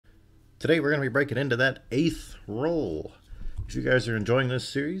Today we're going to be breaking into that 8th roll. If you guys are enjoying this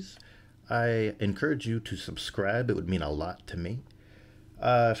series, I encourage you to subscribe. It would mean a lot to me.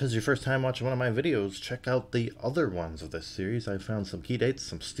 If this is your first time watching one of my videos, check out the other ones of this series. I found some key dates,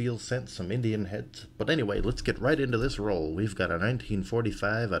 some steel cents, some Indian heads. But anyway, let's get right into this roll. We've got a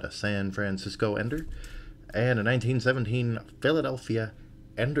 1945 out of San Francisco Ender and a 1917 Philadelphia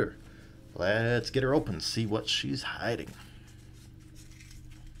Ender. Let's get her open, see what she's hiding.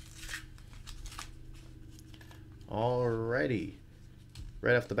 Alrighty.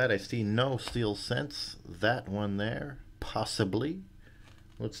 Right off the bat, I see no steel cents. That one there, possibly.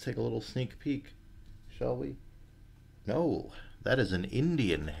 Let's take a little sneak peek, shall we? No, that is an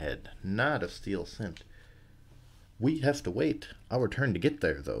Indian head, not a steel cent. We have to wait our turn to get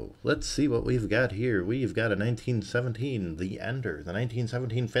there, though. Let's see what we've got here. We've got a 1917, the Ender, the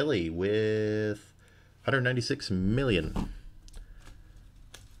 1917 Philly with 196 million.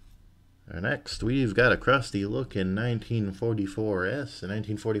 Next, we've got a crusty looking 1944S, a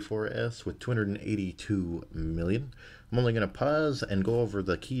 1944S with 282 million. I'm only going to pause and go over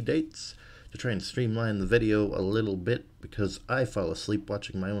the key dates to try and streamline the video a little bit because I fall asleep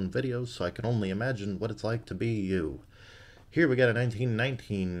watching my own videos, so I can only imagine what it's like to be you. Here we got a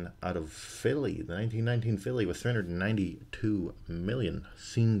 1919 out of Philly, the 1919 Philly with 392 million.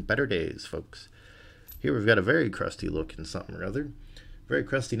 Seen better days, folks. Here we've got a very crusty looking something or other. Very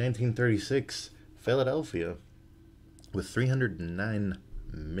crusty 1936 Philadelphia with 309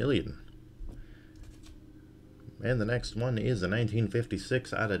 million. And the next one is a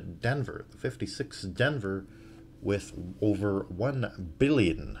 1956 out of Denver. The 56 Denver with over 1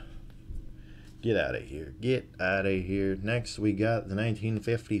 billion. Get out of here. Get out of here. Next we got the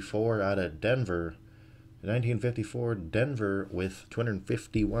 1954 out of Denver. The 1954 Denver with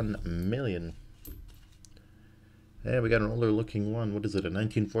 251 million. And we got an older looking one. What is it? A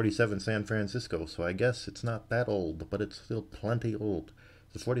 1947 San Francisco. So I guess it's not that old, but it's still plenty old.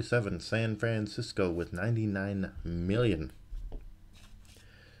 The 47 San Francisco with 99 million.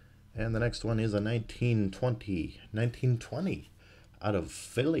 And the next one is a 1920 out of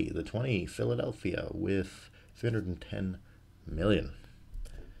Philly. The 20 Philadelphia with 310 million.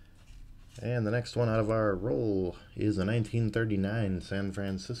 And the next one out of our roll is a 1939 San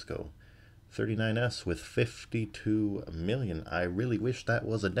Francisco. 39S with 52 million. I really wish that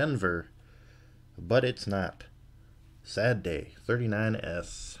was a Denver, but it's not. Sad day.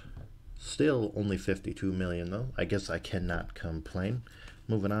 39S. Still only 52 million though. I guess I cannot complain.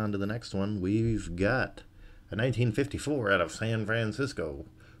 Moving on to the next one, we've got a 1954 out of San Francisco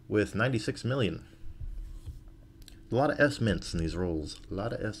with 96 million. A lot of S mints in these rolls. A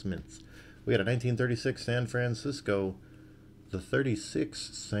lot of S mints. We got a 1936 San Francisco. The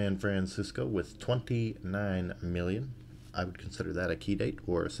 36 San Francisco with 29 million. I would consider that a key date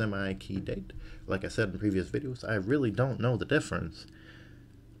or a semi-key date. Like I said in previous videos, I really don't know the difference,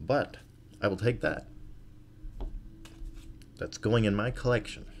 but I will take that. That's going in my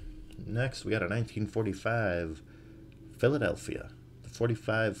collection. Next, we got a 1945 Philadelphia. The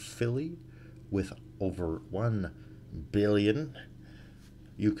 45 Philly with over 1 billion.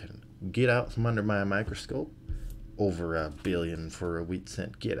 You can get out from under my microscope. Over 1 billion for a wheat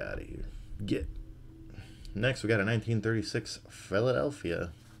cent. Get out of here. Get. Next, we got a 1936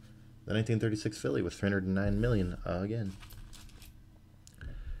 Philadelphia. The 1936 Philly with 309 million again.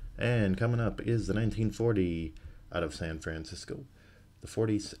 And coming up is the 1940 out of San Francisco. The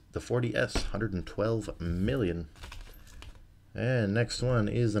 40S, 112 million. And next one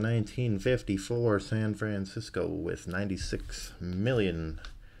is the 1954 San Francisco with 96 million.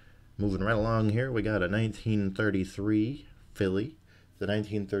 Moving right along here, we got a 1933 Philly, the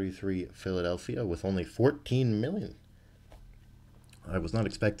 1933 Philadelphia with only 14 million. I was not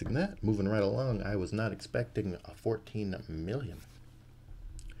expecting that. Moving right along, I was not expecting a 14 million.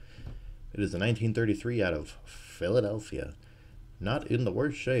 It is a 1933 out of Philadelphia. Not in the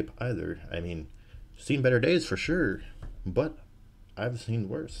worst shape either. I mean, seen better days for sure, but I've seen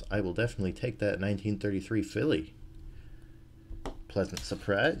worse. I will definitely take that 1933 Philly. Pleasant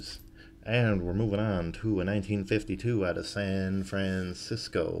surprise. And we're moving on to a 1952 out of San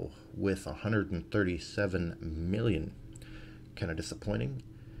Francisco with 137 million. Kind of disappointing.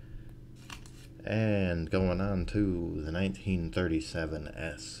 And going on to the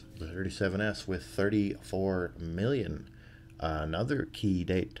 1937S. The 37S with 34 million. Another key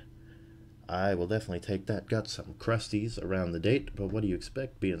date. I will definitely take that. Got some crusties around the date, but what do you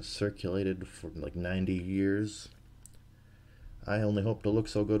expect being circulated for like 90 years? I only hope to look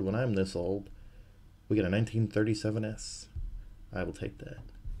so good when I'm this old. We got a 1937S. I will take that.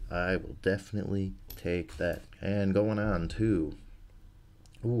 I will definitely take that. And going on to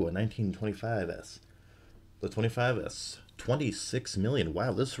Ooh, a 1925S. The 25S, 26 million.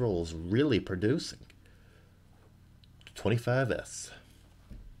 Wow, this roll is really producing. 25S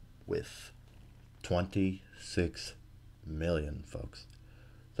with 26 million, folks.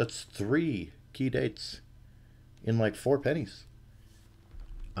 That's 3 key dates in like 4 pennies.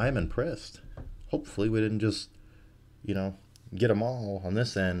 I'm impressed. Hopefully we didn't just, get them all on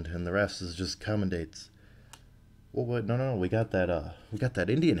this end and the rest is just common dates. Well, what? No, we got that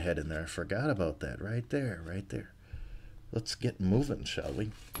Indian head in there. I forgot about that. Right there. Let's get moving, shall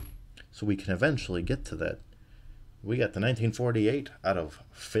we? So we can eventually get to that. We got the 1948 out of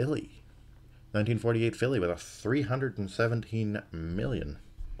Philly. 1948 Philly with a 317 million.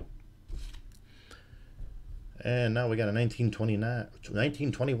 And now we got a 1921S.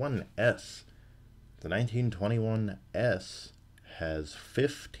 The 1921S has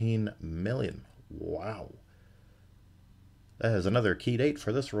 15 million. Wow. That is another key date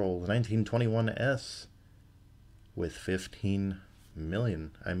for this roll. The 1921S with 15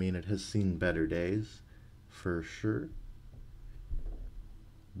 million. I mean, it has seen better days, for sure.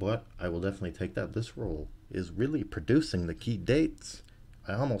 But I will definitely take that. This roll is really producing the key dates.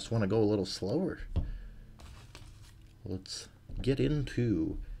 I almost want to go a little slower. Let's get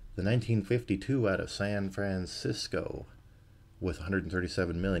into the 1952 out of San Francisco with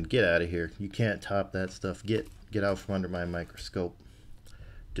 137 million. Get out of here. You can't top that stuff. Get out from under my microscope.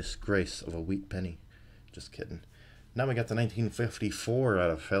 Disgrace of a wheat penny. Just kidding. Now we got the 1954 out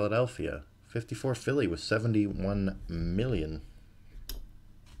of Philadelphia. 54 Philly with 71 million.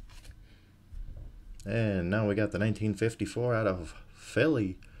 And now we got the 1954 out of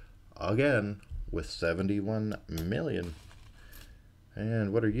Philly again with 71 million.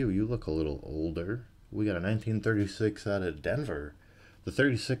 And what are you? You look a little older. We got a 1936 out of Denver. The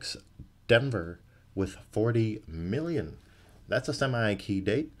 36 Denver with 40 million. That's a semi-key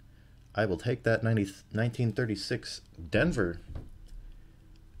date. I will take that 1936 Denver.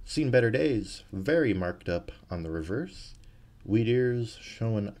 Seen better days. Very marked up on the reverse. Wheat ears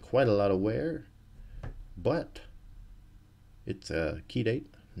showing quite a lot of wear. But it's a key date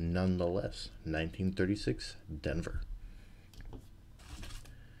nonetheless. 1936 Denver.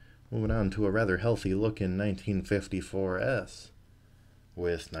 Moving on to a rather healthy looking 1954S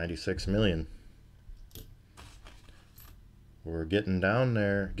with 96 million. We're getting down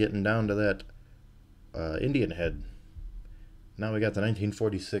there, getting down to that Indian head. Now we got the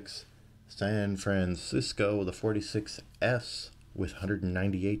 1946 San Francisco, the 46S with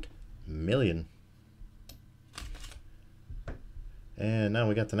 198 million. And now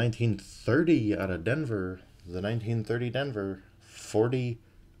we got the 1930 out of Denver, the 1930 Denver, 40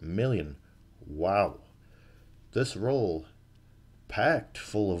 million. Wow. This roll packed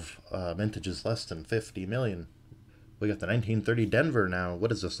full of vintages less than 50 million. We got the 1930 Denver now.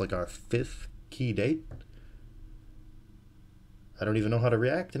 What is this, like our 5th key date? I don't even know how to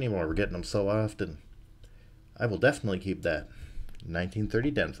react anymore. We're getting them so often. I will definitely keep that 1930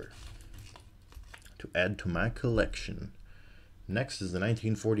 Denver to add to my collection. Next is the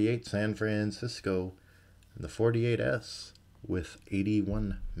 1948 San Francisco and the 48S with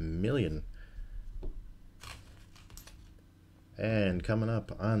 81 million. And coming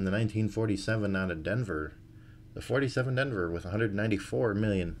up on the 1947 out of Denver, the 47 Denver with 194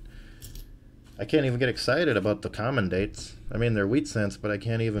 million. I can't even get excited about the common dates. I mean, they're wheat cents, but I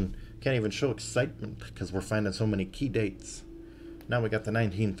can't even show excitement because we're finding so many key dates. Now we got the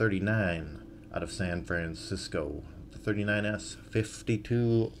 1939 out of San Francisco. The 39S,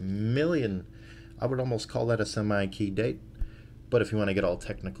 52 million. I would almost call that a semi-key date. But if you want to get all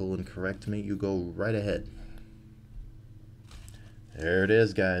technical and correct me, you go right ahead. There it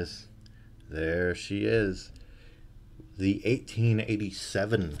is, guys. There she is. The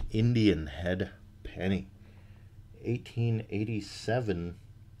 1887 Indian head penny. 1887,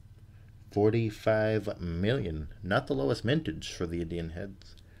 45 million. Not the lowest mintage for the Indian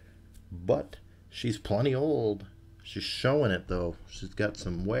heads. But she's plenty old. She's showing it, though. She's got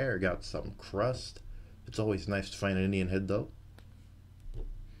some wear, got some crust. It's always nice to find an Indian head, though.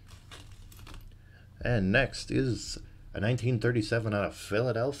 And next is a 1937 out of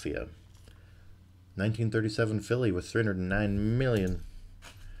Philadelphia. 1937 Philly with 309 million.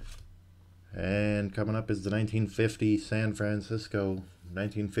 And coming up is the 1950 San Francisco.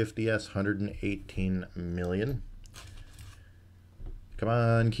 1950S, 118 million. Come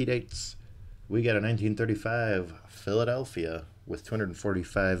on, key dates. We got a 1935 Philadelphia with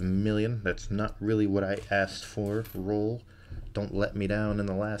 245 million. That's not really what I asked for. Roll. Don't let me down in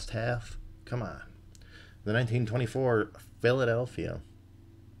the last half. Come on. The 1924 Philadelphia.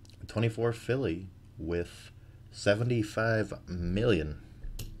 24 Philly with 75 million.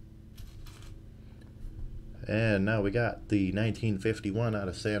 And now we got the 1951 out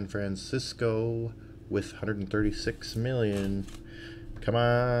of San Francisco with 136 million. Come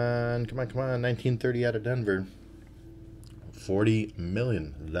on, come on, come on. 1930 out of Denver. 40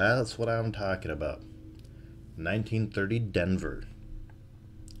 million. That's what I'm talking about. 1930 Denver.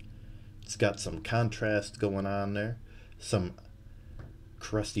 It's got some contrast going on there. Some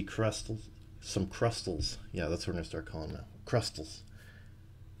crusty crustals. Some crustals. Yeah, that's what we're going to start calling them now. Crustals.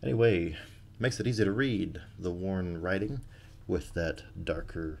 Anyway, makes it easy to read the worn writing with that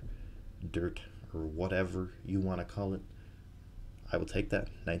darker dirt or whatever you want to call it. I will take that.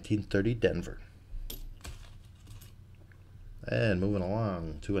 1930 Denver. And moving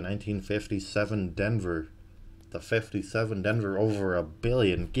along to a 1957 Denver. The 57 Denver over $1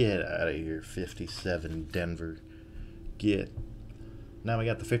 billion. Get out of here, 57 Denver. Get. Now we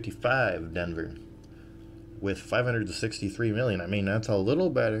got the 55 Denver with 563 million. I mean, that's a little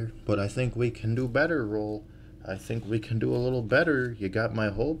better, but I think we can do better, Roll. I think we can do a little better. You got my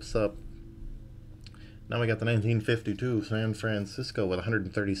hopes up. Now we got the 1952 San Francisco with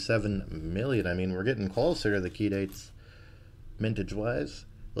 137 million. I mean, we're getting closer to the key dates, mintage-wise.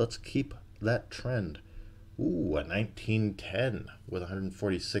 Let's keep that trend. Ooh, a 1910 with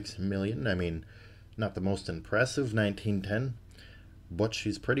 146 million. I mean, not the most impressive 1910, but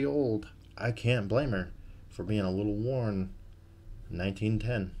she's pretty old. I can't blame her for being a little worn.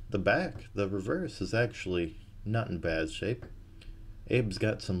 1910. The back, the reverse, is actually not in bad shape. Abe's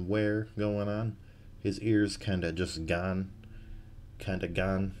got some wear going on. His ears kind of just gone.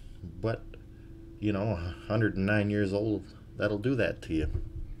 But, you know, 109 years old, that'll do that to you.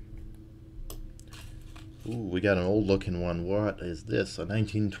 Ooh, we got an old looking one. What is this? A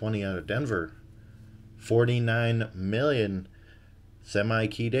 1920 out of Denver. 49 million.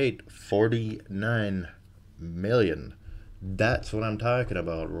 Semi-key date. 49 million. That's what I'm talking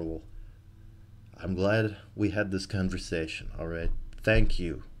about, Roll. I'm glad we had this conversation, alright? Thank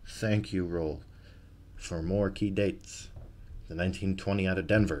you, Roll, for more key dates. The 1920 out of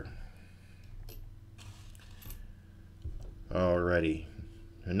Denver. Alrighty.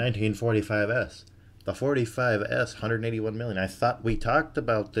 The 1945S. The 45S, 181 million. I thought we talked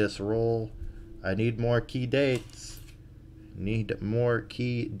about this, Roll. I need more key dates. Need more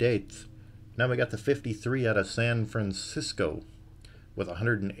key dates. Now we got the 53 out of San Francisco with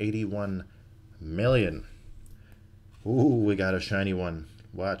 181 million. Ooh, we got a shiny one.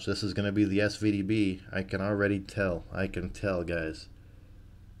 Watch, this is going to be the SVDB. I can already tell. I can tell, guys.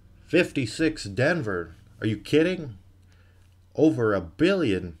 56 Denver. Are you kidding? Over $1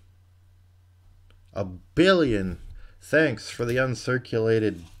 billion. $1 billion. Thanks for the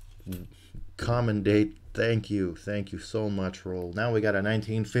uncirculated common date. Thank you so much, Roll. Now we got a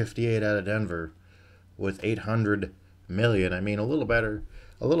 1958 out of Denver with 800 million. I mean, a little better,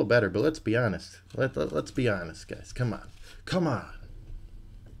 but let's be honest. Let's be honest, guys. Come on.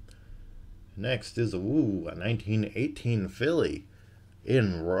 Next is a 1918 Philly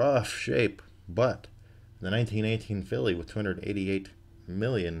in rough shape, but the 1918 Philly with 288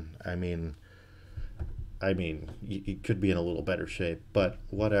 million. I mean, it could be in a little better shape, but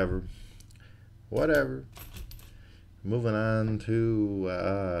whatever. Moving on to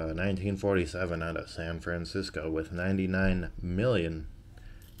 1947 out of San Francisco with 99 million.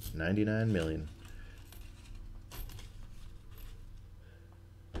 99 million.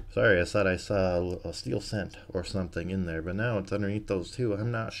 Sorry, I thought I saw a steel cent or something in there, but now it's underneath those two.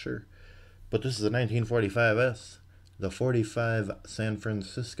 I'm not sure. But this is a 1945S. The 45 San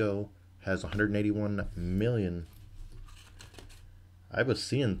Francisco has 181 million. I was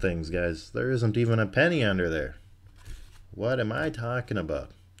seeing things, guys. There isn't even a penny under there. What am I talking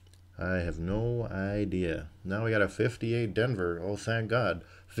about? I have no idea. Now we got a 58 Denver. Oh, thank God.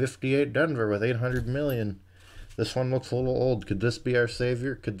 58 Denver with 800 million. This one looks a little old. Could this be our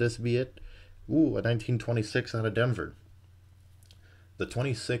savior? Could this be it? Ooh, a 1926 out of Denver. The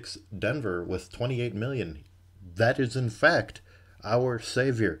 26 Denver with 28 million. That is, in fact, our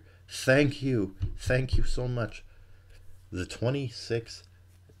savior. Thank you. Thank you so much. The 26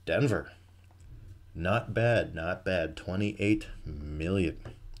 Denver. Not bad. 28 million.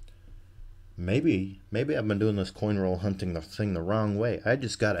 Maybe I've been doing this coin roll hunting thing the wrong way. I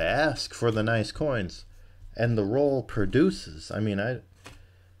just gotta ask for the nice coins. And the roll produces. I mean, I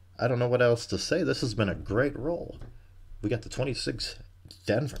don't know what else to say. This has been a great roll. We got the 26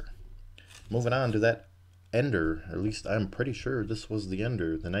 Denver. Moving on to that ender. At least I'm pretty sure this was the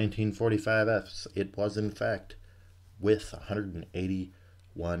ender. The 1945Fs. It was, in fact, with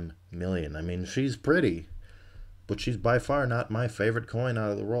 181 million. I mean, she's pretty, but she's by far not my favorite coin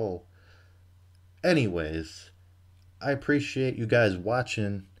out of the roll. Anyways, I appreciate you guys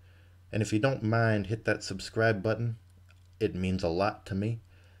watching. And if you don't mind, hit that subscribe button. It means a lot to me.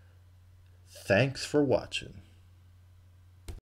 Thanks for watching.